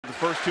the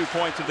first 2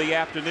 points of the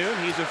afternoon.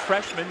 He's a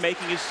freshman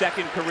making his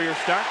second career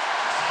start.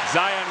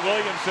 Zion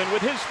Williamson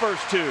with his first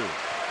 2.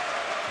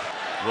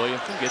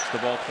 Williamson gets the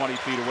ball 20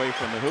 feet away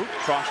from the hoop.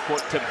 Cross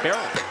court to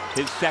Barrett.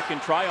 His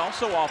second try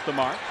also off the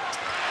mark.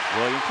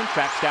 Williamson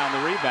tracks down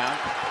the rebound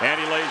and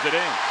he lays it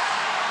in.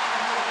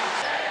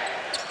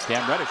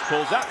 Reddish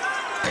pulls up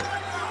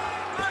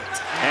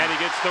and he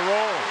gets the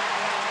roll.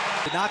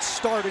 Did not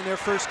start in their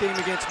first game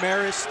against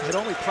Marist. Had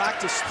only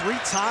practiced 3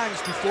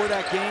 times before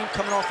that game,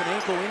 coming off an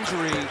ankle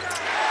injury.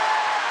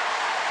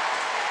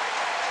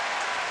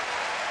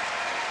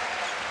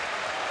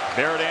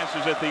 Barrett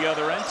answers at the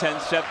other end.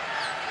 10-7.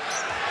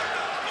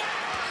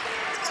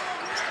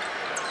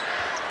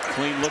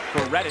 Clean look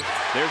for Reddish.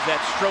 There's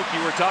that stroke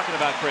you were talking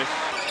about, Chris.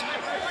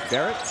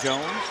 Barrett,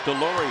 Jones,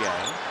 Delorier.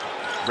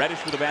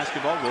 Reddish with the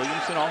basketball.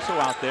 Williamson also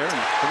out there.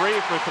 And 3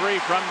 for 3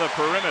 from the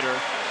perimeter.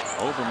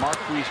 Over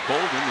Marquise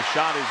Bolden. The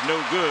shot is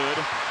no good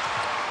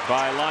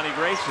by Lonnie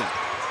Grayson.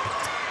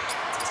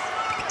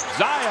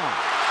 Zion.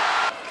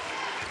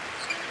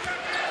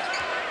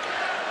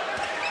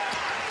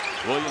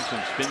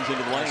 Williamson spins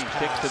into the lane.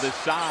 Kicks to the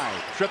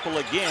side. Triple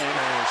again.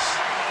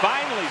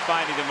 Finally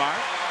finding the mark.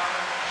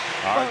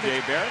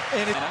 RJ Barrett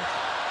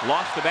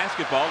lost the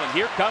basketball, and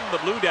here come the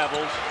Blue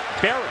Devils.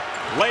 Barrett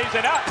lays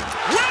it up.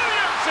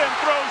 Williamson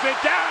throws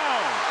it down.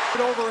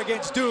 Over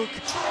against Duke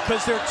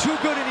because they're too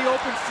good in the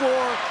open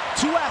floor,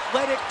 too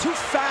athletic, too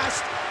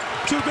fast,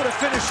 too good of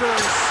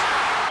finishers.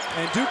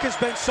 And Duke has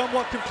been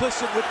somewhat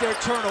complicit with their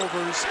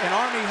turnovers, and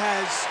Army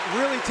has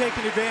really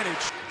taken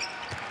advantage.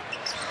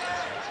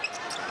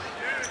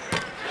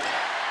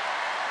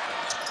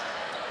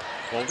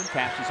 Bolden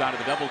passes out of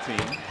the double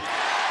team.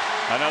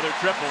 Another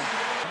triple.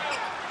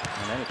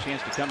 And then a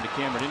chance to come to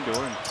Cameron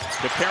Indoor. And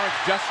the parents,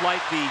 just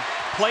like the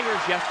players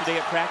yesterday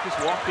at practice,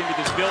 walked into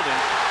this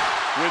building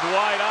with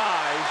wide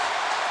eyes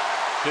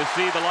to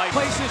see the light.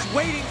 Place is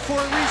waiting for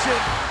a reason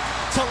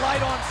to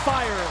light on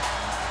fire.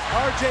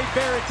 RJ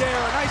Barrett there.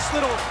 A nice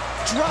little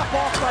drop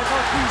off by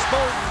Marquise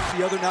Bolden.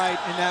 The other night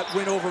in that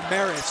win over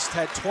Marist,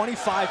 had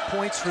 25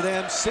 points for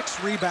them, 6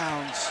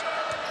 rebounds.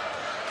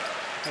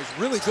 Has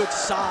really good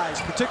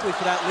size, particularly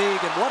for that league,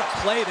 and what a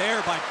play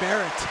there by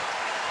Barrett.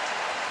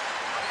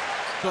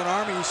 So an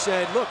Army who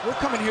said, look, we're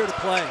coming here to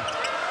play.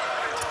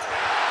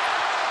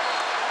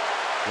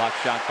 Block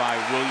shot by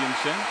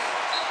Williamson.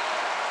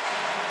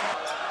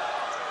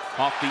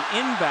 Off the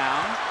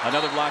inbound,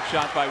 another block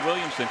shot by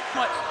Williamson.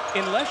 But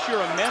unless you're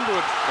a member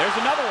of, there's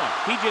another one.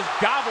 He just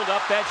gobbled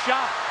up that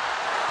shot.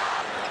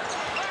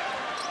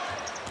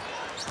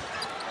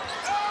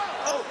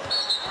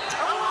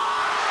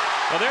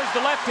 Well, there's the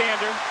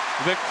left-hander,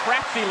 the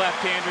crafty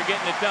left-hander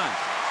getting it done.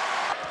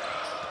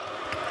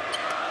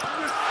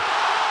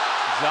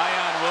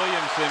 Zion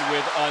Williamson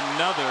with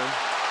another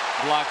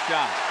block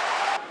shot.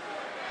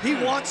 He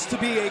wants to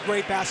be a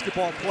great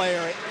basketball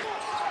player.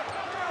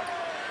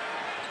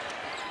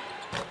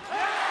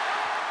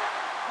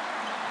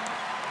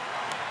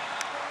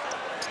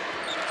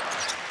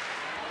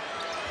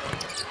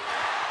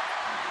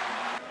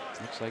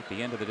 Looks like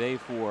the end of the day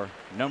for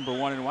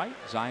 #1 in white.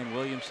 Zion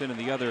Williamson and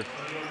the other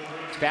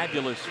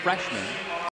fabulous freshman.